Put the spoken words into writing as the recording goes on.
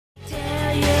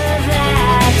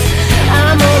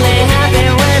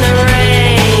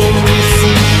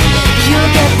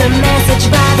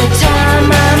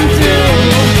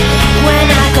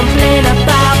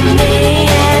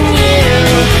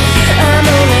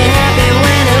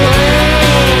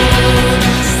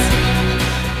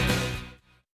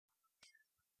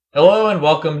and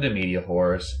welcome to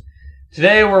MediaWhorz.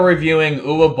 Today we're reviewing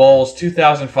Uwe Boll's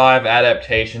 2005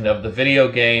 adaptation of the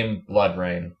video game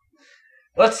BloodRayne.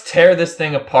 Let's tear this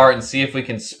thing apart and see if we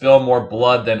can spill more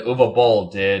blood than Uwe Boll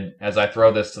did as I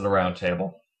throw this to the round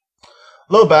table.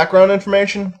 Little background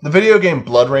information. The video game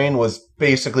BloodRayne was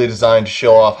basically designed to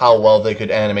show off how well they could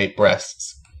animate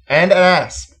breasts. And an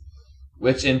ass.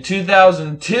 Which in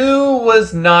 2002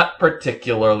 was not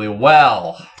particularly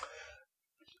well.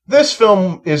 This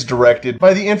film is directed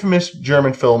by the infamous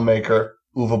German filmmaker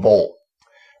Uwe Boll,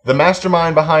 the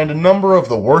mastermind behind a number of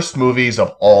the worst movies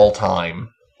of all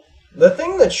time. The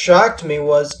thing that shocked me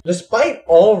was, despite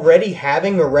already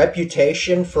having a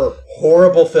reputation for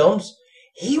horrible films,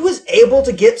 he was able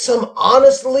to get some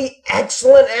honestly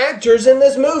excellent actors in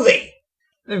this movie.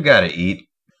 They've got to eat.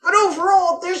 But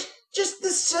overall, there's just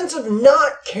this sense of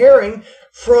not caring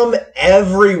from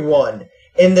everyone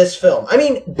in this film. I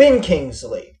mean, Ben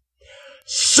Kingsley.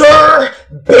 Sir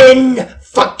Ben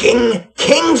fucking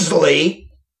Kingsley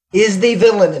is the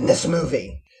villain in this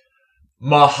movie.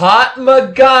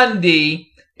 Mahatma Gandhi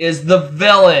is the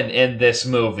villain in this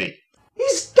movie.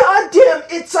 He's goddamn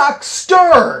Itzhak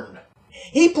Stern.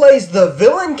 He plays the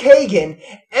villain Kagan,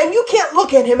 and you can't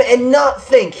look at him and not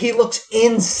think he looks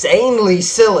insanely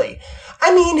silly.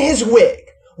 I mean, his wig.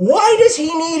 Why does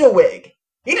he need a wig?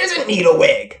 He doesn't need a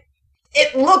wig.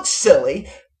 It looks silly,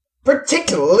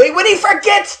 particularly when he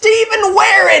forgets to even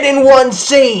wear it in one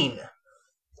scene.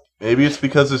 Maybe it's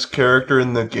because his character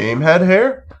in the game had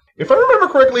hair? If I remember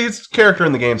correctly, his character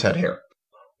in the games had hair.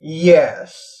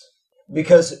 Yes,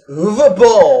 because Uwe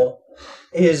Boll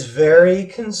is very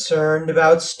concerned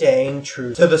about staying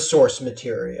true to the source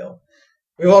material.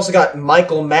 We've also got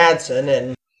Michael Madsen,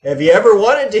 and have you ever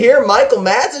wanted to hear Michael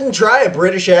Madsen try a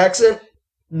British accent?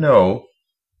 No.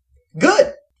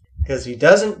 Good, because he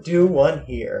doesn't do one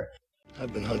here.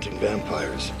 I've been hunting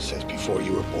vampires since before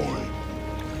you were born.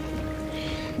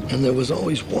 And there was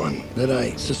always one that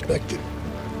I suspected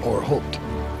or hoped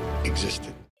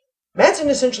existed. Madsen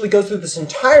essentially goes through this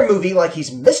entire movie like he's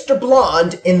Mr.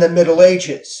 Blonde in the Middle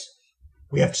Ages.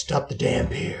 We have to stop the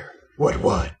damp here.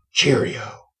 What?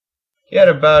 Cheerio. He had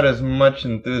about as much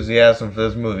enthusiasm for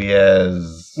this movie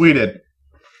as We did.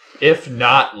 If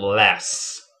not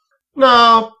less.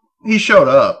 No, he showed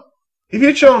up. If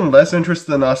he'd shown less interest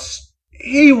than us,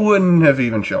 he wouldn't have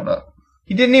even shown up.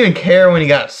 He didn't even care when he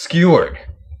got skewered.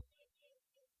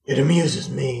 It amuses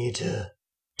me to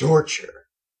torture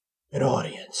an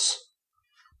audience.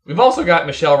 We've also got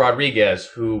Michelle Rodriguez,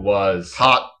 who was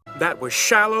Hot. That was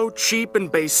shallow, cheap,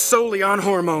 and based solely on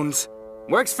hormones.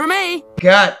 Works for me!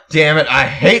 God damn it, I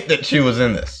hate that she was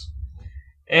in this.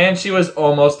 and she was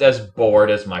almost as bored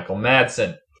as Michael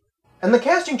Madsen. And the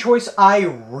casting choice I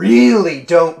really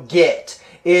don't get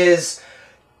is...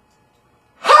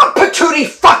 How patootie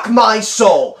fuck my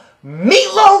soul!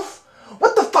 Meatloaf?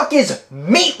 What the fuck is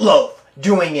Meatloaf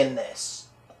doing in this?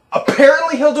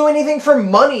 Apparently he'll do anything for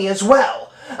money as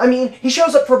well. I mean, he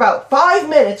shows up for about 5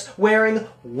 minutes wearing,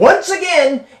 once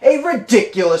again, a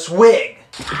ridiculous wig.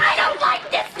 I don't like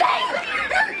this thing!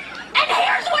 And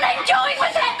here's what I'm doing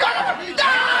with it!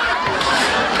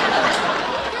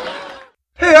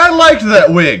 Hey, I liked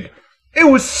that wig. It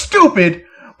was stupid,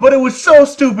 but it was so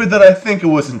stupid that I think it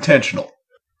was intentional.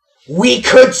 We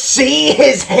could see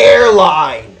his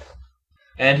hairline!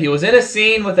 And he was in a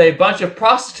scene with a bunch of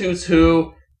prostitutes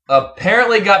who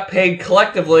apparently got paid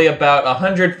collectively about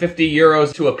 150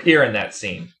 euros to appear in that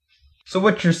scene. So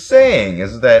what you're saying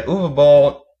is that Uwe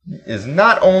Boll is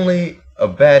not only a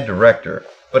bad director,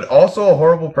 but also a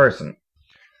horrible person.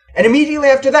 And immediately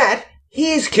after that,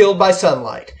 he is killed by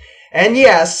sunlight. And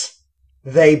yes,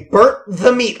 they burnt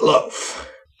the meatloaf.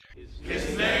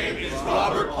 His name is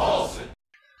Robert Paulson.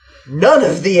 None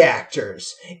of the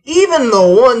actors, even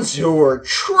the ones who were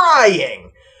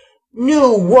trying,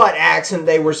 knew what accent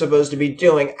they were supposed to be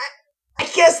doing. I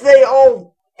guess they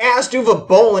all asked Uwe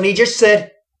Boll and he just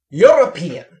said,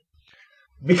 European.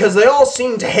 Because they all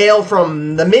seem to hail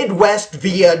from the Midwest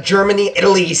via Germany,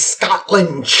 Italy,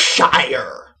 Scotland,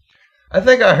 Shire. I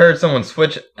think I heard someone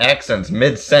switch accents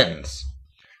mid-sentence.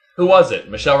 Who was it?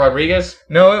 Michelle Rodriguez?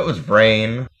 No, it was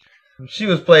Rain. She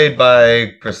was played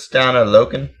by Kristana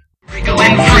Loken.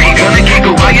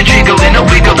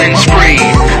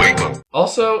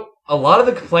 Also, a lot of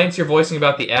the complaints you're voicing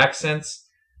about the accents,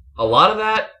 a lot of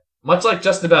that, much like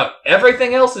just about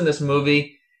everything else in this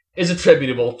movie, is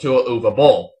attributable to Uwe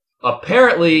Boll.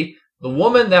 Apparently, the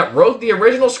woman that wrote the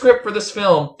original script for this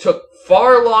film took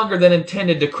far longer than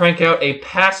intended to crank out a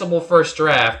passable first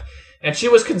draft, and she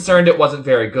was concerned it wasn't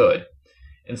very good.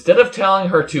 Instead of telling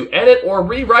her to edit or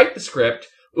rewrite the script,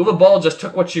 Uwe Boll just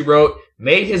took what she wrote,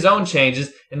 made his own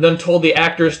changes, and then told the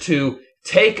actors to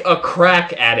take a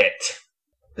crack at it.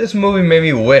 This movie made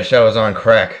me wish I was on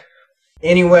crack.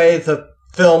 Anyway, the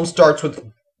film starts with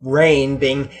Rain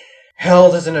being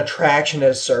held as an attraction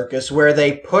at a circus, where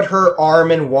they put her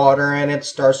arm in water and it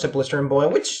starts to blister and boil,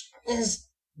 which is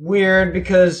weird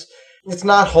because it's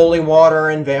not holy water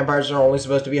and vampires are only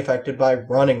supposed to be affected by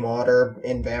running water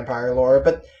in vampire lore,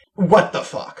 but what the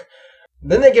fuck?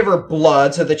 Then they give her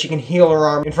blood so that she can heal her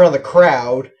arm in front of the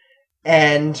crowd,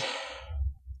 and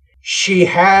she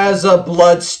has a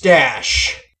blood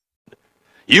stash.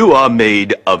 You are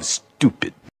made of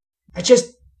stupid. I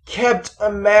just kept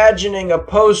imagining a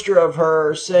poster of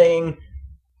her saying,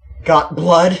 "Got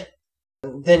blood?"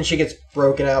 Then she gets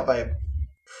broken out by a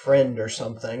friend or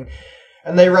something,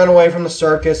 and they run away from the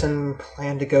circus and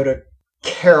plan to go to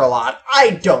Carolot. I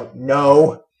don't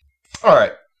know.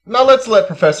 Alright, now let's let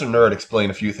Professor Nerd explain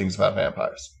a few things about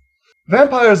vampires.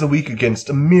 Vampires are weak against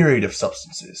a myriad of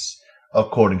substances,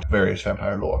 according to various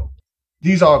vampire lore.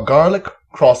 These are garlic,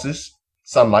 crosses,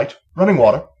 sunlight, running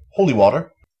water, holy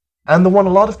water, and the one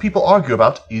a lot of people argue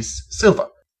about is silver.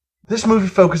 This movie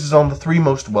focuses on the three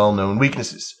most well-known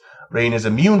weaknesses. Rain is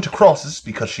immune to crosses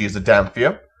because she is a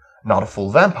Dhampir, not a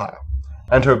full vampire,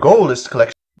 and her goal is to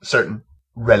collect certain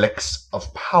relics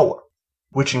of power,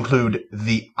 which include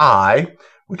the eye,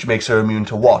 which makes her immune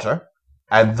to water,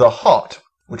 and the heart,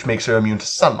 which makes her immune to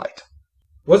sunlight.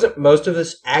 Wasn't most of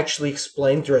this actually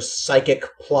explained through a psychic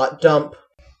plot dump?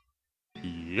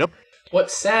 Yep.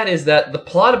 What's sad is that the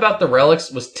plot about the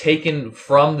relics was taken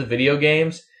from the video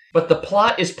games, but the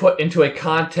plot is put into a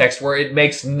context where it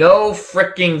makes no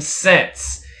fricking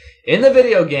sense. In the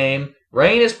video game,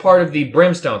 Rain is part of the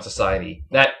Brimstone Society,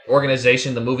 that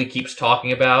organization the movie keeps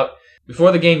talking about,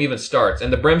 before the game even starts,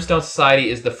 and the Brimstone Society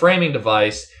is the framing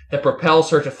device that propels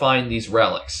her to find these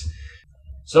relics.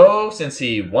 So, since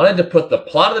he wanted to put the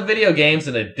plot of the video games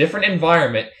in a different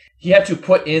environment, he had to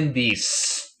put in these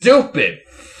stupid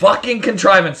fucking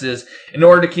contrivances in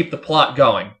order to keep the plot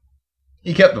going.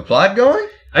 He kept the plot going?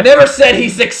 I never said he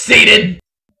succeeded!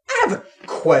 I have a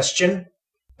question.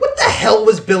 What the hell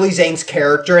was Billy Zane's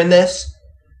character in this?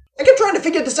 I kept trying to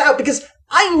figure this out because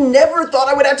I never thought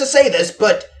I would have to say this,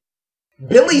 but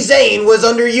Billy Zane was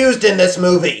underused in this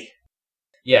movie.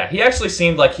 Yeah, he actually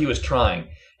seemed like he was trying.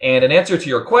 And in answer to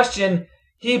your question,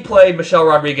 he played Michelle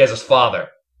Rodriguez's father.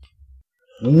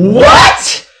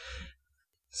 What?!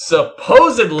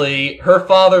 Supposedly, her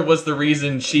father was the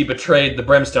reason she betrayed the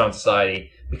Brimstone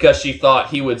Society, because she thought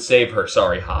he would save her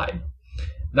sorry hide.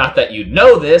 Not that you'd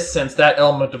know this, since that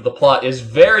element of the plot is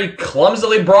very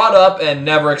clumsily brought up and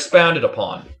never expounded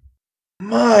upon.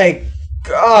 My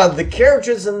God, the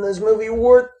characters in this movie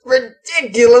were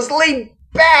ridiculously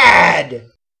bad!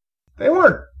 They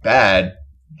weren't bad,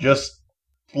 just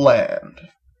bland.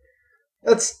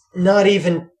 That's not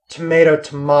even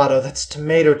tomato-tomato, that's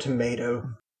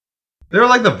tomato-tomato. They were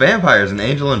like the vampires in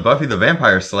Angel and Buffy the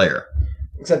Vampire Slayer.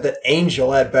 Except that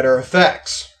Angel had better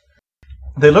effects.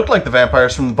 They looked like the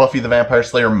vampires from the Buffy the Vampire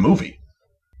Slayer movie.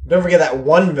 Don't forget that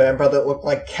one vampire that looked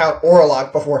like Count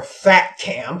Orlok before Fat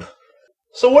Camp.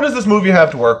 So what does this movie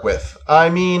have to work with? I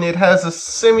mean, it has a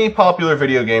semi-popular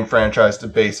video game franchise to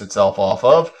base itself off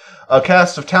of, a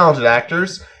cast of talented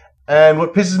actors, and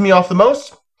what pisses me off the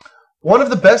most? One of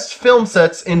the best film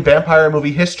sets in vampire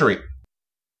movie history.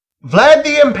 Vlad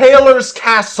the Impaler's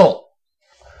castle.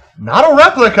 Not a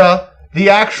replica, the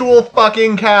actual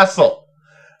fucking castle.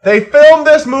 They filmed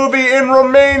this movie in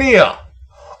Romania.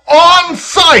 On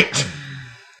site!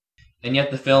 And yet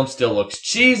the film still looks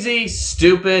cheesy,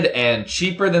 stupid, and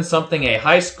cheaper than something a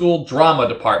high school drama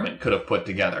department could have put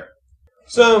together.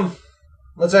 So,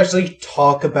 let's actually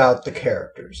talk about the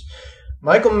characters.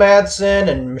 Michael Madsen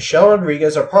and Michelle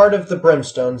Rodriguez are part of the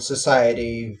Brimstone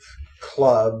Society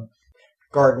Club,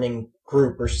 gardening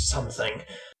group or something.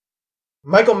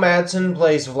 Michael Madsen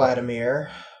plays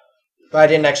Vladimir, but I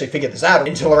didn't actually figure this out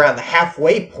until around the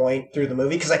halfway point through the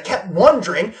movie, because I kept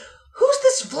wondering, who's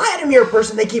this Vladimir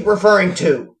person they keep referring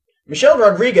to? Michelle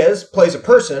Rodriguez plays a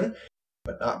person,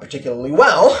 but not particularly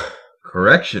well.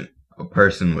 Correction, a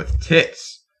person with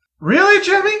tits. Really,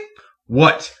 Jimmy?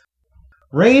 What?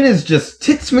 Rain is just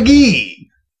Tits McGee.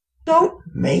 Don't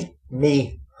make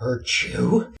me hurt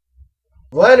you.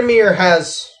 Vladimir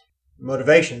has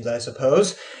motivations, I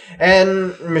suppose,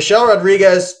 and Michelle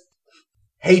Rodriguez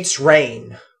hates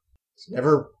Rain. It's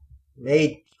never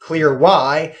made clear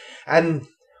why, and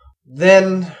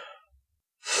then...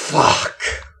 fuck.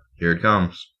 Here it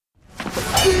comes.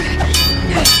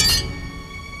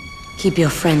 Keep your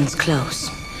friends close.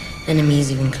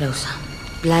 Enemies even closer.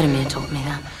 Vladimir taught me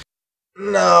that.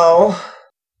 No.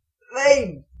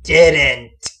 They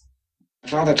didn't.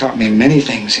 Father taught me many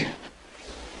things here.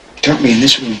 He taught me in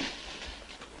this room.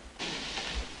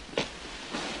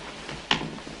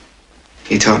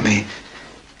 He taught me,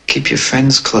 keep your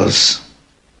friends close,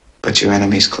 but your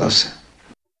enemies closer.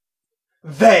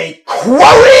 They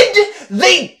quoted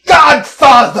The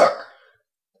Godfather!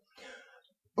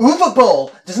 Uwe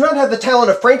Boll does not have the talent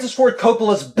of Francis Ford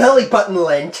Coppola's belly button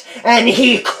lint, and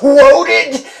he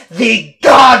quoted The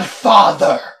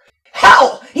Godfather!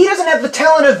 Hell, he doesn't have the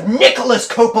talent of Nicholas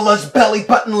Coppola's belly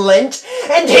button lint,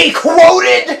 and he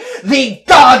quoted The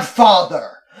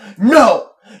Godfather! No,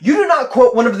 you do not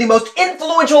quote one of the most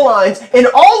influential lines in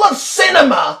all of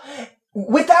cinema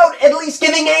without at least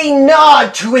giving a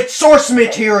nod to its source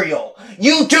material.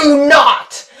 You do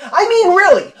not! I mean,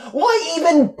 really, why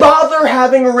even bother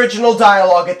having original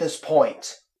dialogue at this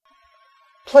point?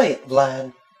 Play it,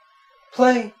 Vlad.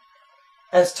 Play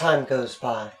as time goes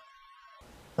by.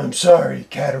 I'm sorry,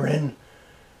 Katerin.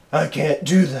 I can't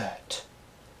do that.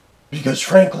 Because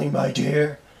frankly, my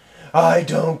dear, I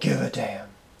don't give a damn.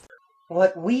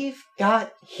 What we've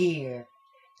got here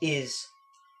is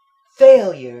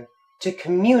failure to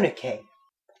communicate.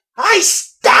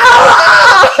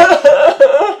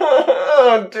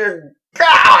 Oh, dear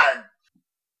God!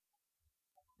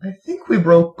 I think we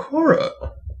broke Cora.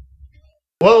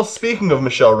 Well, speaking of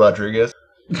Michelle Rodriguez,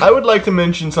 I would like to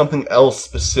mention something else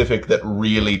specific that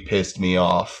really pissed me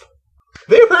off.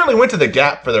 They apparently went to the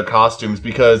Gap for their costumes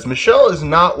because Michelle is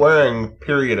not wearing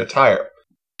period attire.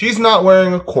 She's not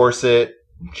wearing a corset.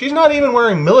 She's not even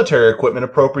wearing military equipment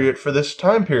appropriate for this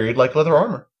time period like leather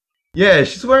armor. Yeah,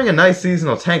 she's wearing a nice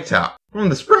seasonal tank top from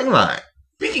the spring line.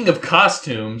 Speaking of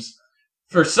costumes,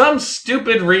 for some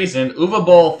stupid reason, Uwe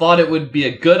Boll thought it would be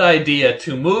a good idea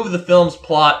to move the film's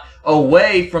plot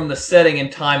away from the setting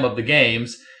and time of the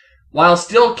games, while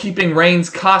still keeping Rayne's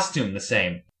costume the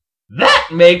same. That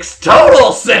makes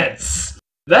total sense!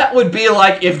 That would be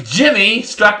like if Jimmy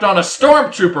strapped on a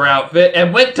stormtrooper outfit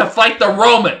and went to fight the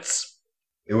Romans!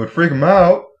 It would freak him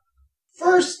out.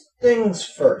 First things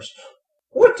first.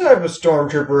 What type of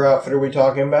stormtrooper outfit are we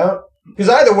talking about? Because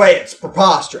either way, it's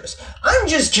preposterous. I'm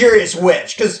just curious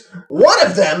which, because one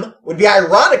of them would be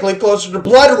ironically closer to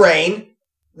BloodRayne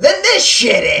than this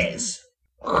shit is.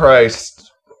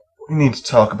 Christ, we need to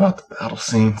talk about the battle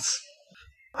scenes.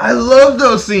 I love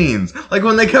those scenes, like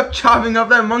when they kept chopping up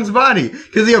that monk's body,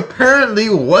 because he apparently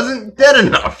wasn't dead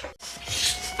enough.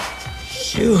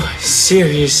 You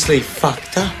seriously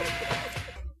fucked up?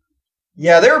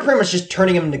 Yeah, they were pretty much just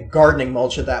turning him into gardening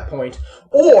mulch at that point.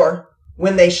 Or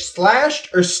when they slashed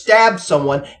or stabbed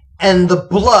someone and the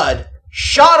blood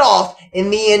shot off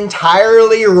in the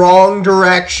entirely wrong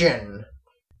direction.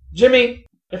 Jimmy,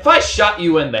 if I shot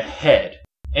you in the head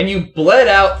and you bled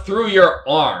out through your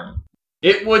arm,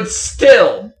 it would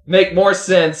still make more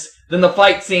sense than the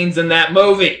fight scenes in that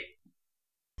movie.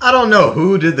 I don't know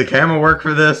who did the camera work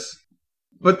for this,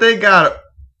 but they got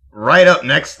right up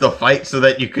next to the fight so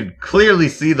that you could clearly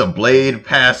see the blade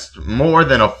past more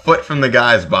than a foot from the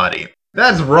guy's body.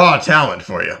 That's raw talent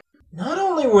for you. Not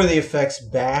only were the effects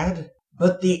bad,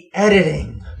 but the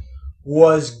editing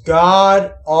was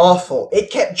god-awful. It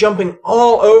kept jumping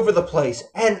all over the place,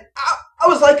 and I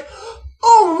was like,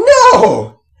 oh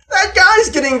no! That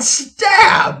guy's getting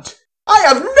stabbed! I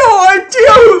have no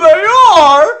idea who they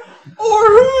are, or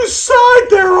whose side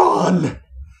they're on!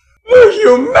 The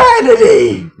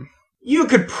humanity! You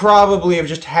could probably have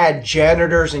just had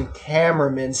janitors and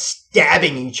cameramen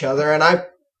stabbing each other, and I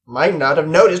might not have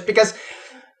noticed because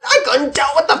I couldn't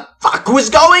tell what the fuck was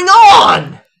going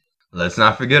on! Let's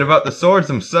not forget about the swords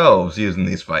themselves used in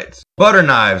these fights. Butter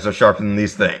knives are sharper than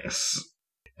these things.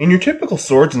 In your typical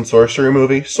swords and sorcery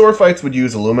movie, sword fights would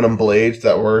use aluminum blades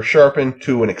that were sharpened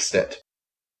to an extent.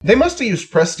 They must have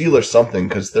used pressed steel or something,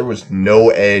 because there was no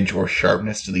edge or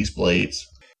sharpness to these blades.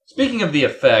 Speaking of the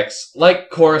effects, like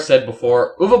Cora said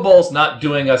before, Uwe Boll's not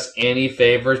doing us any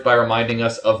favors by reminding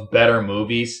us of better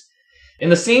movies. In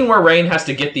the scene where Rayne has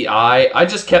to get the eye, I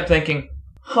just kept thinking,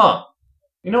 I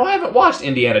haven't watched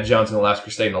Indiana Jones and the Last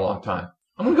Crusade in a long time.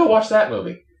 I'm gonna go watch that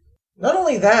movie. Not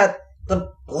only that,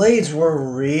 the blades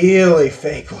were really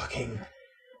fake looking.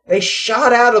 They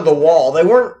shot out of the wall. They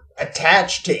weren't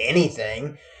attached to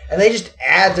anything. And they just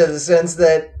add to the sense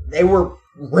that they were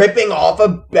ripping off a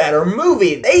better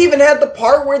movie. They even had the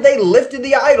part where they lifted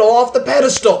the idol off the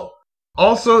pedestal.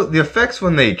 Also, the effects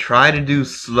when they tried to do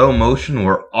slow motion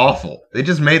were awful. They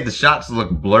just made the shots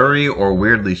look blurry or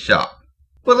weirdly shot.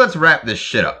 But let's wrap this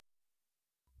shit up.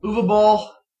 Uwe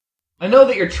Boll, I know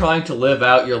that you're trying to live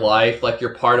out your life like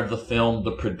you're part of the film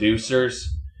The Producers,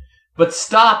 but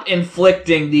stop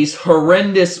inflicting these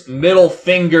horrendous middle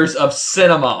fingers of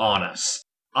cinema on us.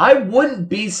 I wouldn't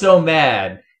be so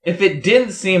mad if it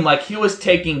didn't seem like he was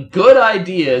taking good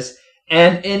ideas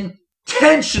and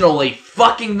intentionally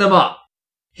fucking them up.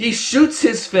 He shoots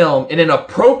his film in an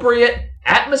appropriate,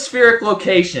 atmospheric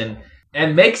location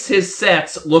and makes his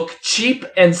sets look cheap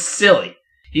and silly.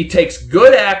 He takes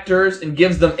good actors and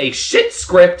gives them a shit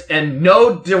script and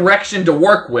no direction to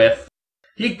work with.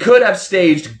 He could have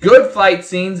staged good fight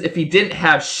scenes if he didn't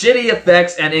have shitty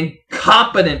effects and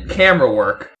incompetent camera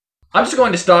work. I'm just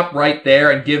going to stop right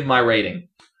there and give my rating.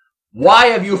 Why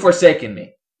have you forsaken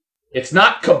me? It's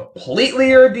not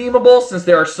completely irredeemable since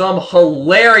there are some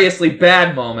hilariously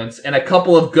bad moments and a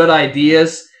couple of good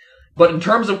ideas, but in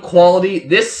terms of quality,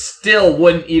 this still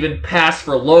wouldn't even pass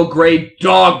for low-grade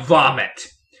dog vomit.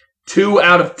 2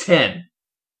 out of 10.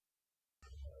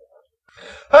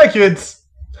 Hi, kids.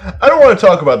 I don't want to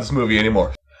talk about this movie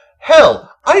anymore.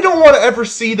 Hell, I don't want to ever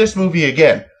see this movie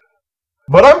again.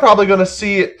 But I'm probably going to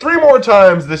see it 3 more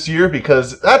times this year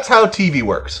because that's how TV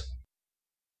works.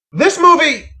 This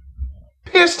movie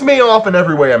pissed me off in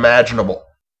every way imaginable.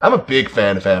 I'm a big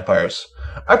fan of vampires.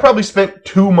 I probably spent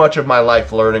too much of my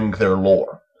life learning their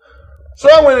lore. So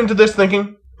I went into this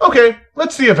thinking, okay,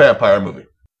 let's see a vampire movie.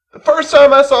 The first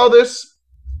time I saw this,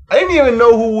 I didn't even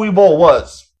know who Uwe Boll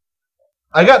was.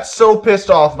 I got so pissed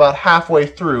off about halfway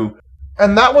through,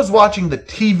 and that was watching the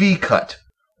TV cut,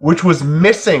 which was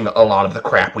missing a lot of the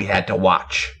crap we had to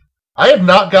watch. I have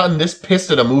not gotten this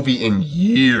pissed at a movie in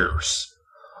years.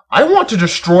 I want to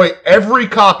destroy every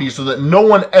copy so that no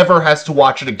one ever has to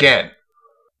watch it again.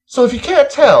 So if you can't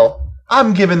tell,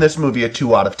 I'm giving this movie a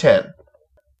 2 out of 10.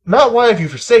 Not why have you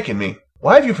forsaken me,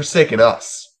 why have you forsaken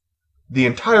us? The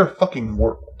entire fucking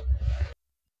world.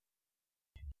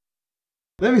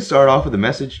 Let me start off with a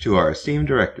message to our esteemed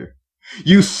director.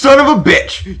 You son of a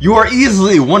bitch! You are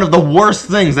easily one of the worst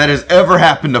things that has ever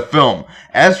happened to film.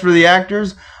 As for the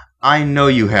actors, I know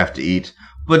you have to eat,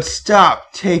 but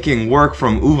stop taking work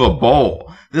from Uwe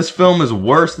Boll. This film is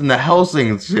worse than the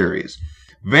Hellsing series,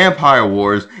 Vampire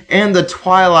Wars, and the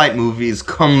Twilight movies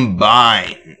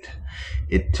combined.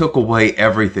 It took away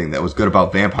everything that was good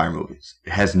about vampire movies.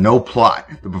 It has no plot.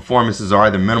 The performances are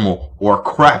either minimal or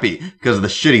crappy because of the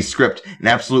shitty script and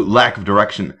absolute lack of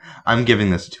direction. I'm giving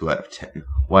this a 2 out of 10.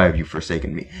 Why have you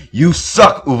forsaken me? You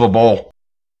suck, Uwe Boll!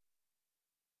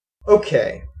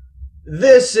 Okay.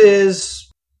 This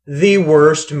is the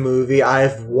worst movie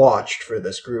I've watched for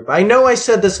this group. I know I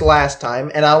said this last time,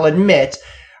 and I'll admit,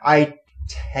 I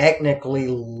technically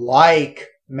like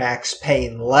Max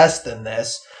Payne less than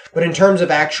this, but in terms of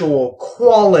actual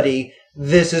quality,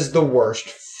 this is the worst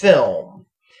film.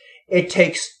 It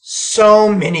takes so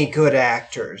many good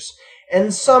actors,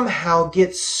 and somehow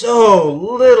gets so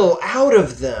little out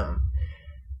of them.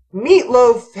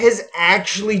 Meatloaf has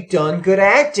actually done good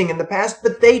acting in the past,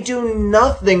 but they do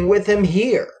nothing with him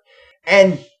here.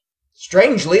 And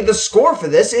strangely, the score for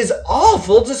this is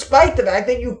awful despite the fact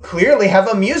that you clearly have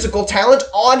a musical talent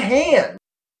on hand.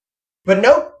 But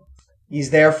nope. He's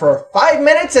there for 5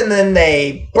 minutes and then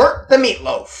they burnt the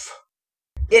meatloaf.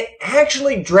 It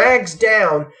actually drags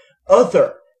down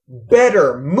other,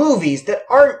 better movies that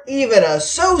aren't even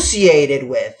associated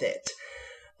with it.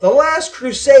 The Last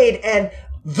Crusade and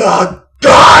The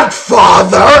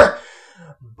Godfather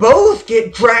both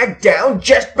get dragged down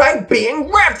just by being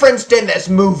referenced in this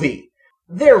movie.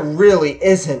 There really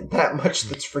isn't that much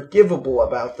that's forgivable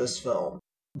about this film,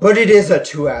 but it is a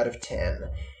 2 out of 10.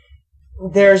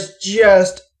 There's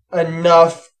just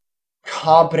enough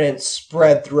competence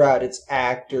spread throughout its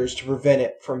actors to prevent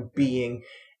it from being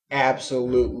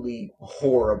absolutely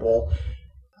horrible.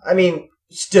 I mean,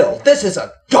 still, this is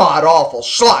a god-awful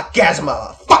schlockgasm of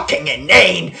a fucking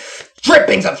inane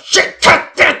drippings of shit.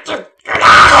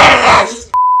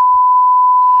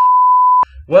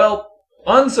 Well,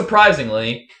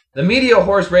 unsurprisingly, the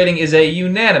MediaWhorz rating is a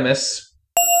unanimous...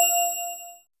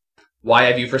 Why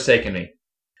have you forsaken me?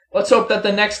 Let's hope that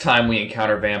the next time we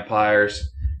encounter vampires,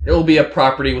 it will be a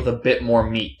property with a bit more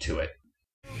meat to it.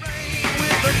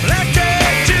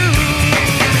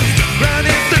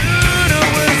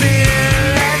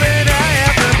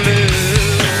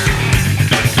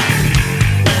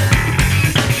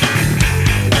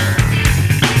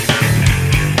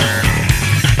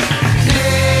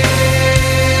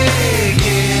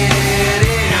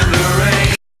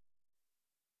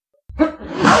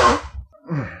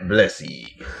 Bless ye.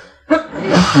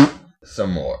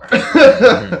 Some more.